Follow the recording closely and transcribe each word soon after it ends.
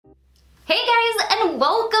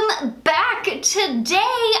welcome back.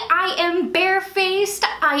 Today I am barefaced,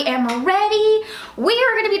 I am ready. We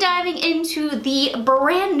are going to be diving into the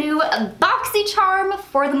brand new Boxycharm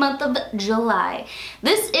for the month of July.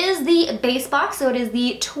 This is the base box, so it is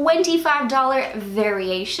the $25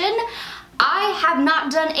 variation. I have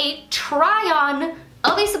not done a try-on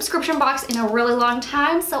of a subscription box in a really long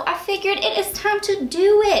time, so I figured it is time to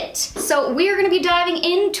do it. So we are going to be diving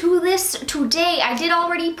into this today. I did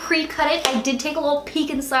already pre-cut it. I did take a little peek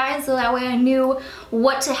inside so that way I knew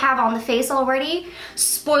what to have on the face already.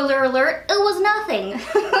 Spoiler alert, it was nothing.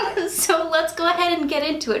 So let's go ahead and get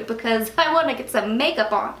into it because I want to get some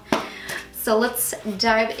makeup on. So let's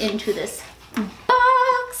dive into this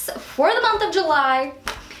box for the month of July.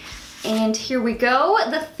 And here we go.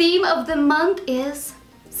 The theme of the month is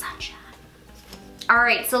sunshine. All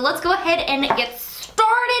right, so let's go ahead and get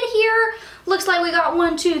started here. Looks like we got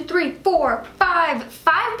 5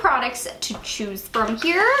 products to choose from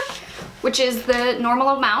here, which is the normal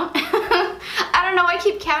amount. I don't know, I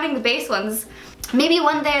keep counting the base ones. Maybe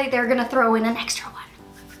one day they're gonna throw in an extra one.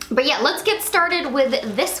 But yeah, let's get started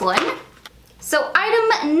with this one. So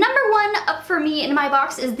item number 1 up for me in my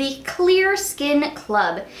box is the Clear Skin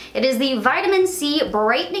Club. It is the Vitamin C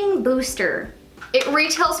Brightening Booster. It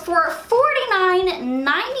retails for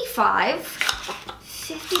 $49.95.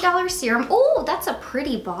 $50 serum. Oh, that's a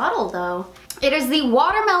pretty bottle though. It is the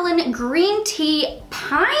Watermelon Green Tea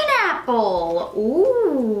Pineapple.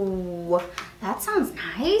 Ooh, that sounds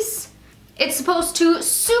nice. It's supposed to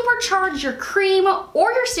supercharge your cream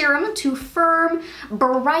or your serum to firm,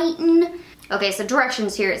 brighten. Okay, so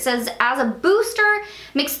directions here. It says, as a booster,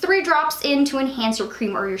 mix 3 drops in to enhance your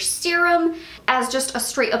cream or your serum. As just a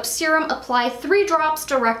straight up serum, apply 3 drops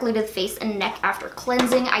directly to the face and neck after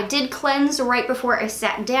cleansing. I did cleanse right before I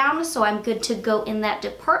sat down, so I'm good to go in that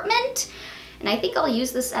department. And I think I'll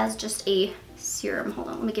use this as just a serum. Hold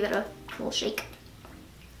on, let me give it a little shake.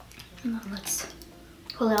 And then let's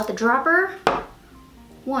pull out the dropper.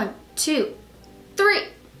 1, 2, 3.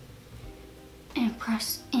 And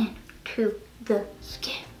press in to the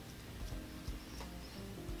skin.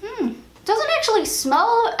 Doesn't actually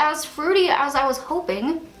smell as fruity as I was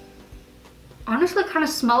hoping. Honestly, kind of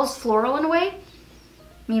smells floral in a way.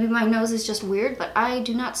 Maybe my nose is just weird, but I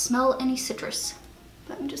do not smell any citrus.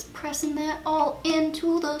 But I'm just pressing that all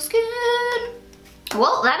into the skin.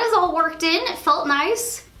 Well, that is all worked in. It felt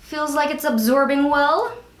nice. Feels like it's absorbing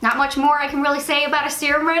well. Not much more I can really say about a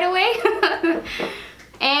serum right away.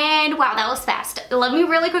 And wow, that was fast. Let me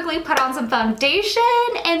really quickly put on some foundation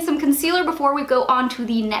and some concealer before we go on to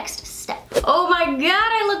the next step. Oh my god,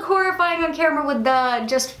 I look horrifying on camera with the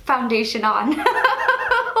just foundation on.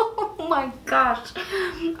 Oh my gosh.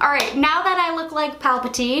 All right, now that I look like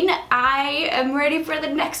Palpatine, I am ready for the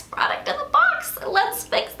next product in the box. Let's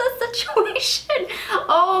fix the situation.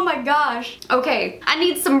 Oh my gosh. Okay, I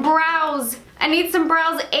need some brows. I need some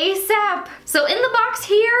brows ASAP. So in the box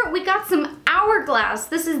here, we got some Hourglass.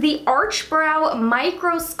 This is the Arch Brow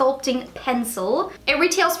Micro Sculpting Pencil. It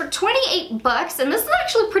retails for 28 bucks, and this is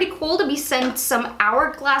actually pretty cool to be sent some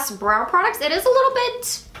Hourglass brow products. It is a little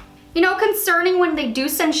bit, you know, concerning when they do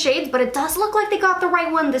send shades, but it does look like they got the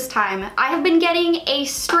right one this time. I have been getting a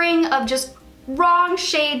string of just wrong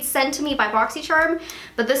shades sent to me by Boxycharm,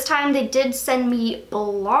 but this time they did send me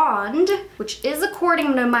blonde, which is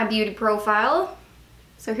according to my beauty profile.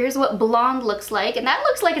 So here's what blonde looks like, and that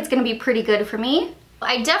looks like it's gonna be pretty good for me.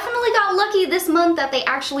 I definitely got lucky this month that they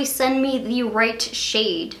actually send me the right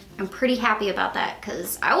shade. I'm pretty happy about that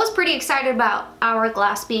because I was pretty excited about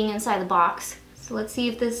Hourglass being inside the box. So let's see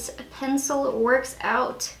if this pencil works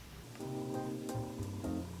out.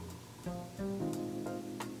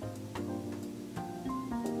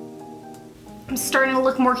 I'm starting to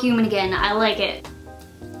look more human again. I like it.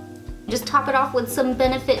 Just top it off with some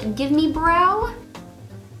Benefit Give Me Brow.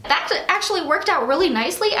 That actually worked out really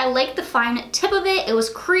nicely. I like the fine tip of it. It was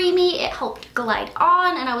creamy, it helped glide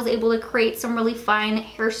on, and I was able to create some really fine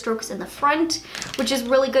hair strokes in the front, which is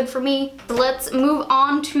really good for me. Let's move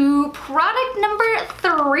on to product number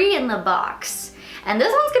 3 in the box. And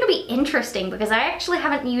this one's gonna be interesting because I actually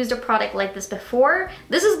haven't used a product like this before.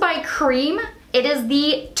 This is by Cream. It is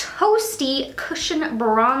the Toasty Cushion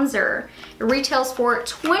Bronzer. It retails for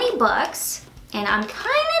 20 bucks, and I'm kind of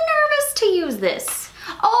nervous to use this.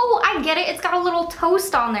 Oh, I get it. It's got a little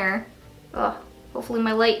toast on there. Oh, hopefully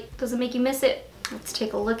my light doesn't make you miss it. Let's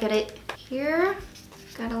take a look at it here.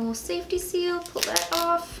 Got a little safety seal. Pull that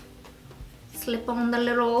off. Slip on the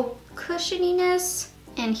little cushioniness.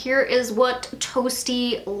 And here is what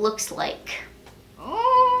Toasty looks like. I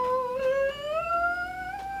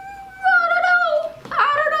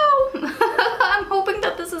don't know. I'm hoping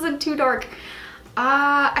that this isn't too dark.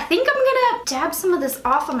 I think I'm gonna dab some of this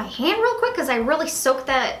off on my hand real quick because I really soaked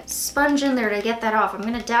that sponge in there to get that off. I'm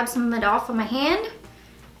gonna dab some of it off on my hand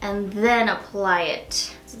and then apply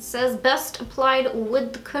it. It says best applied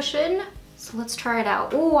with the cushion. So let's try it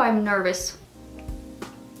out. Oh, I'm nervous.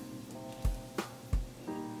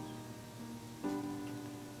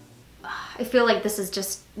 I feel like this is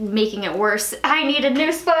just making it worse. I need a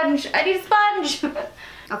new sponge. I need a sponge.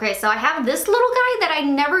 Okay, so I have this little guy that I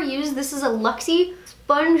never used. This is a Luxie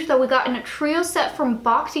sponge that we got in a trio set from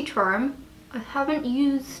Boxycharm. I haven't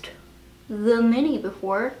used the mini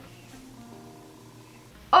before.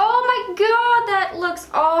 Oh my god, that looks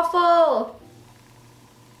awful.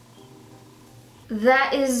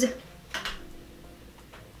 That is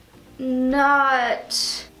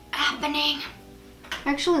not happening.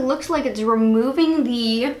 Actually looks like it's removing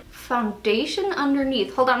the foundation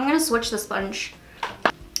underneath. Hold on, I'm gonna switch the sponge.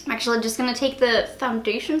 I'm actually just gonna take the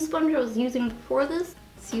foundation sponge I was using before this,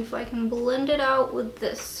 see if I can blend it out with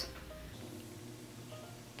this.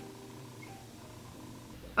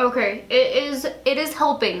 Okay, it is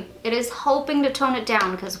helping. It is helping to tone it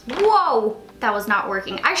down because whoa, that was not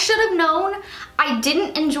working. I should have known. I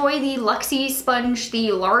didn't enjoy the Luxie sponge,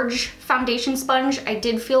 the large foundation sponge. I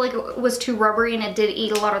did feel like it was too rubbery and it did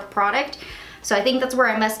eat a lot of the product. So I think that's where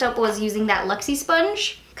I messed up, was using that Luxie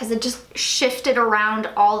sponge because it just shifted around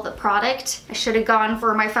all the product. I should have gone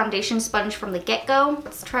for my foundation sponge from the get-go.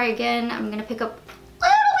 Let's try again. I'm gonna pick up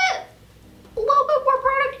a little bit more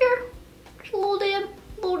product here. Just a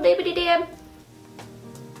little dabbity dab.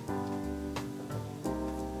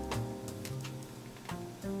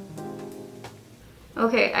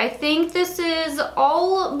 Okay, I think this is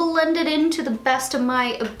all blended into the best of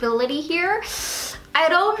my ability here. I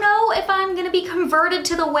don't know if I'm gonna be converted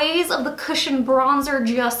to the ways of the cushion bronzer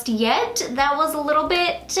just yet. That was a little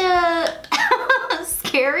bit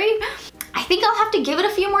scary. I think I'll have to give it a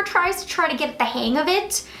few more tries to try to get the hang of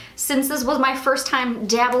it, since this was my first time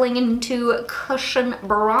dabbling into cushion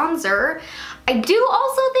bronzer. I do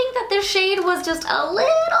also think that this shade was just a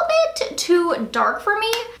little bit too dark for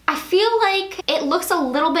me. I feel like it looks a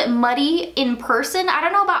little bit muddy in person. I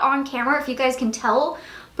don't know about on camera if you guys can tell,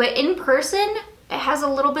 but in person, it has a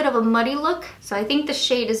little bit of a muddy look. So I think the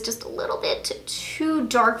shade is just a little bit too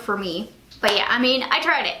dark for me. But yeah, I mean, I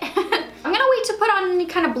tried it. I'm gonna wait to put on any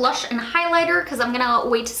kind of blush and highlighter because I'm gonna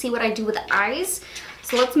wait to see what I do with the eyes.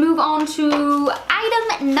 So let's move on to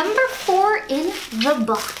item number 4 in the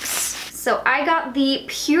box. So I got the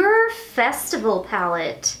Pure Festival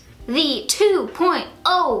palette, the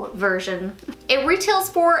 2.0 version. It retails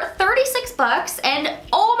for 36 bucks, and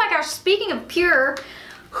oh my gosh, speaking of Pure,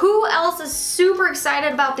 who else is super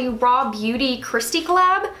excited about the Raw Beauty Christy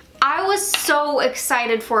collab? I was so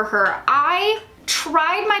excited for her. I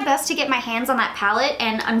tried my best to get my hands on that palette,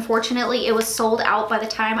 and unfortunately it was sold out by the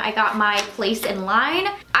time I got my place in line.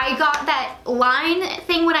 I got that line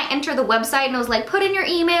thing when I entered the website and it was like, put in your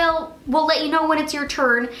email, we'll let you know when it's your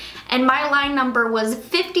turn. And my line number was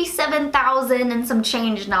 57,000 and some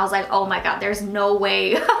change, and I was like, oh my god, there's no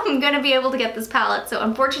way I'm gonna be able to get this palette. So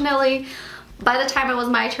unfortunately, by the time it was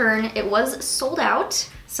my turn, it was sold out.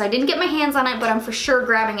 So I didn't get my hands on it, but I'm for sure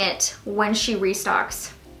grabbing it when she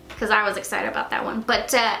restocks, because I was excited about that one.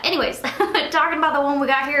 But anyways, talking about the one we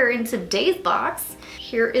got here in today's box,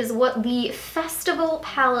 here is what the Festival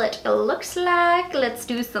palette looks like. Let's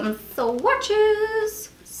do some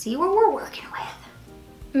swatches, see what we're working with.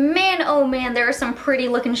 Man, oh man, there are some pretty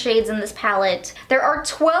looking shades in this palette. There are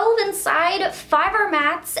 12 inside, 5 are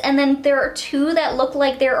mattes, and then there are 2 that look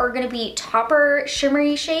like there are gonna be topper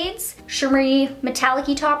shimmery shades, shimmery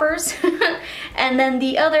metallic-y toppers. And then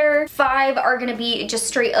the other 5 are gonna be just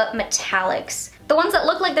straight up metallics. The ones that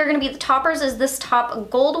look like they're gonna be the toppers is this top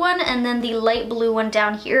gold one and then the light blue one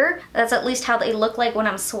down here. That's at least how they look like when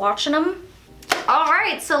I'm swatching them. All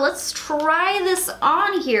right, so let's try this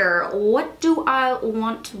on here. What do I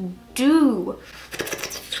want to do?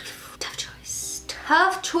 Tough choice.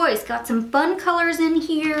 Tough choice. Got some fun colors in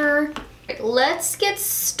here. Right, let's get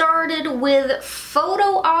started with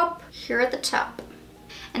Photo Op here at the top.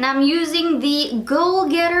 And I'm using the Goal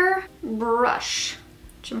Getter brush,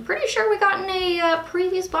 which I'm pretty sure we got in a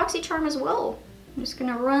previous Boxycharm as well. I'm just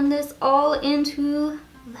gonna run this all into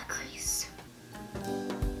the crease.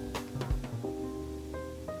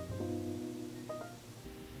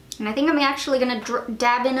 And I think I'm actually gonna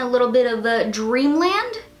dab in a little bit of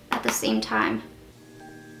Dreamland at the same time.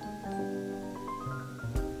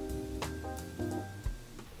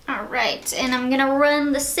 All right, and I'm gonna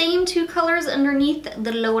run the same 2 colors underneath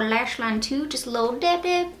the lower lash line too. Just a little dab,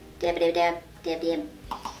 dab, dab, dab, dab, dab, dab.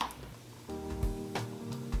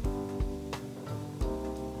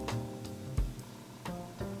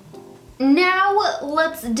 Now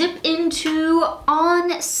let's dip into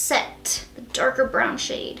Onset, the darker brown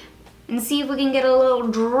shade, and see if we can get a little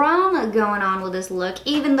drama going on with this look,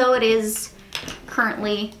 even though it is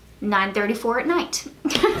currently 9:34 at night.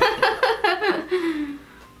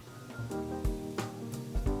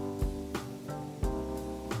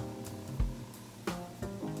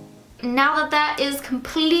 Now that is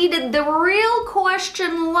completed, the real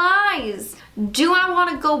question lies. Do I want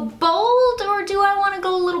to go bold or do I want to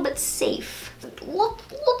go a little bit safe?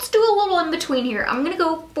 Let's do a little in between here. I'm gonna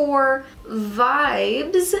go for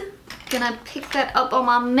Vibes. Gonna pick that up on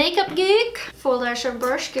my Makeup Geek. Fold eyeshadow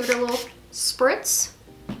brush, give it a little spritz.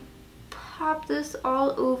 Pop this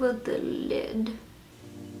all over the lid.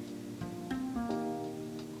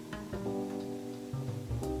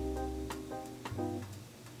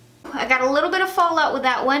 I got a little bit of fallout with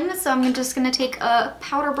that one, so I'm just gonna take a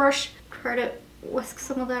powder brush, try to whisk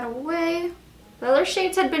some of that away. The other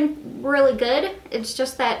shades had been really good. It's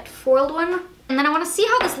just that foiled one. And then I wanna see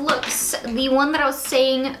how this looks. The one that I was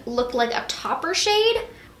saying looked like a topper shade.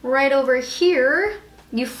 Right over here,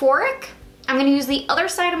 Euphoric. I'm gonna use the other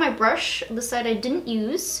side of my brush, the side I didn't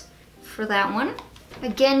use for that one.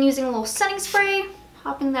 Again, using a little setting spray,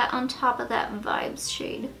 popping that on top of that Vibes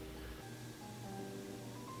shade.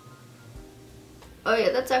 Oh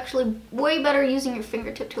yeah, that's actually way better using your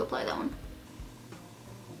fingertip to apply that one.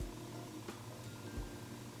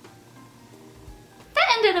 That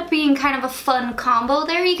ended up being kind of a fun combo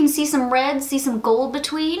there. You can see some red, see some gold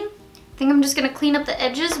between. I think I'm just gonna clean up the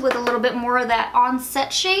edges with a little bit more of that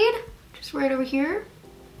Onset shade. Just right over here,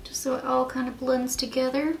 just so it all kind of blends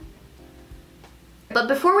together. But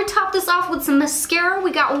before we top this off with some mascara,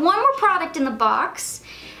 we got one more product in the box,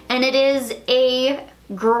 and it is a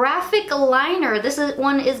graphic liner. This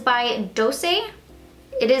one is by Dose.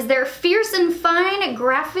 It is their Fierce and Fine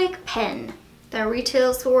graphic pen. That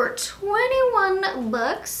retails for 21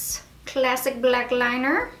 bucks. Classic black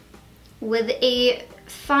liner with a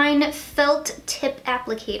fine felt tip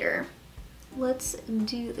applicator. Let's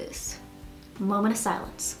do this. Moment of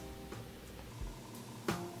silence.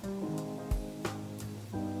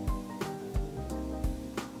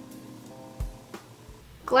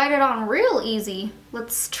 Glide it on real easy.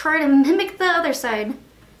 Let's try to mimic the other side.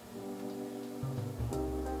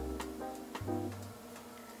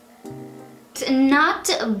 Not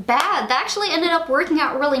bad. That actually ended up working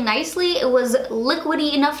out really nicely. It was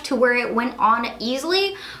liquidy enough to where it went on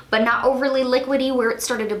easily, but not overly liquidy where it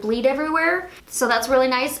started to bleed everywhere. So that's really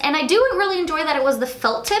nice. And I do really enjoy that it was the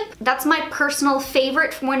felt tip. That's my personal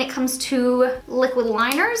favorite when it comes to liquid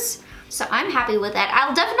liners. So I'm happy with that.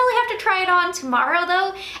 I'll definitely have to try it on tomorrow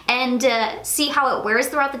though and see how it wears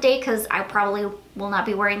throughout the day, because I probably will not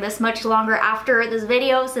be wearing this much longer after this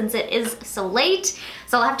video since it is so late.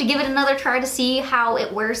 So I'll have to give it another try to see how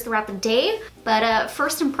it wears throughout the day. But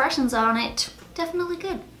first impressions on it, definitely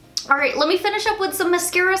good. All right, let me finish up with some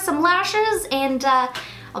mascara, some lashes, and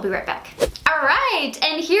I'll be right back. All right,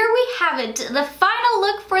 and here we have it, the final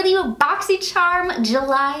look for the Boxycharm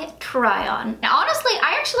July try-on. Now, honestly,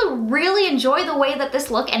 I actually really enjoy the way that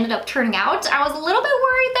this look ended up turning out. I was a little bit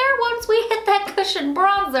worried there once we hit that cushion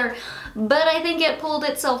bronzer, but I think it pulled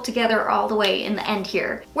itself together all the way in the end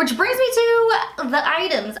here. Which brings me to the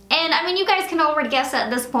items. And I mean, you guys can already guess at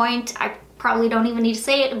this point, I probably don't even need to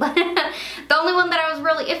say it, but the only one that I was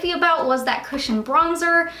really iffy about was that cushion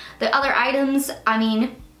bronzer. The other items, I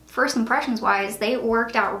mean, first impressions wise, they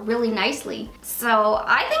worked out really nicely. So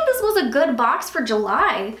I think this was a good box for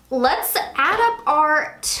July. Let's add up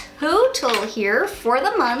our total here for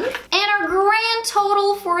the month. And our grand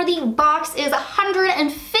total for the box is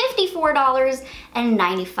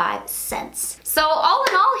 $154.95. So all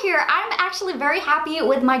in all here, I'm actually very happy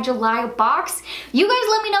with my July box. You guys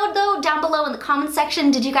let me know though down below in the comment section,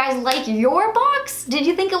 did you guys like your box? Did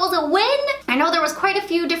you think it was a win? I know there was quite a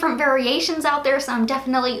few different variations out there, so I'm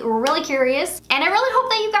definitely really curious. And I really hope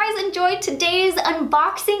that you guys enjoyed today's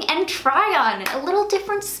unboxing and try on, a little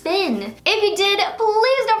different spin. If you did,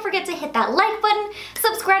 please don't forget to hit that like button,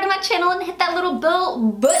 subscribe to my channel, and hit that little bell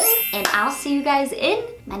button. And I'll see you guys in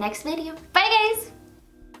my next video. Bye guys!